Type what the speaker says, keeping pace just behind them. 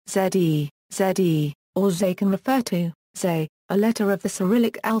ze, or ze can refer to, ze, a letter of the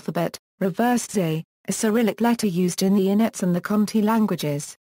Cyrillic alphabet, reverse ze, a Cyrillic letter used in the Innets and the Conti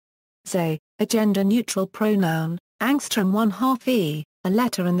languages. Ze, a gender-neutral pronoun, angstrom 1/2 e, a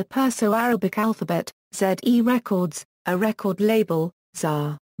letter in the Perso-Arabic alphabet, ze records, a record label,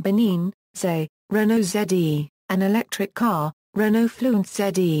 za, Benin, ze, Renault ze, an electric car, Renault Fluence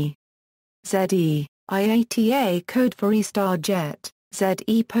ze. Ze, IATA code for E-Star Jet, ze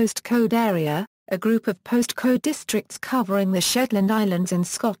postcode area, a group of postcode districts covering the Shetland Islands in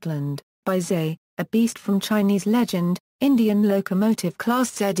Scotland, by ze, a beast from Chinese legend, Indian locomotive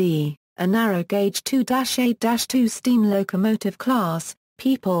class ze, a narrow-gauge 2-8-2 steam locomotive class,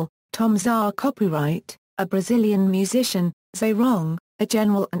 people, Tom Zar copyright, a Brazilian musician, ze Rong, a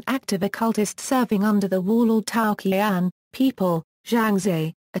general and active occultist serving under the warlord Tao Qian, people, Zhang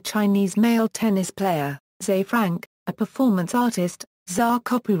Ze, a Chinese male tennis player, Ze Frank, a performance artist, Zar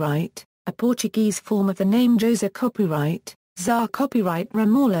copyright, a Portuguese form of the name José copyright, Zar copyright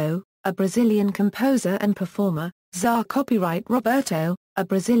Ramolo, a Brazilian composer and performer, Zar copyright Roberto, a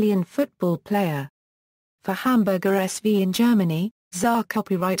Brazilian football player. For Hamburger SV in Germany, Zar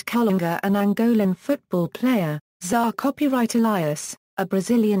copyright Kalunga, an Angolan football player, Zar copyright Elias, a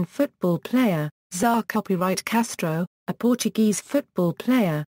Brazilian football player, Zar copyright Castro, a Portuguese football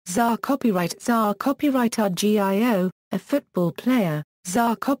player, Zar copyright RGIO, a football player,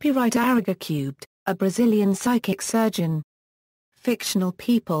 Zar copyright Araga Cubed, a Brazilian psychic surgeon. Fictional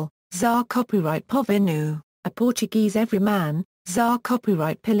people, Zar copyright Povinu, a Portuguese everyman, Zar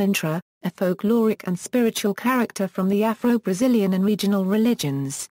copyright Pilantra, a folkloric and spiritual character from the Afro-Brazilian and regional religions.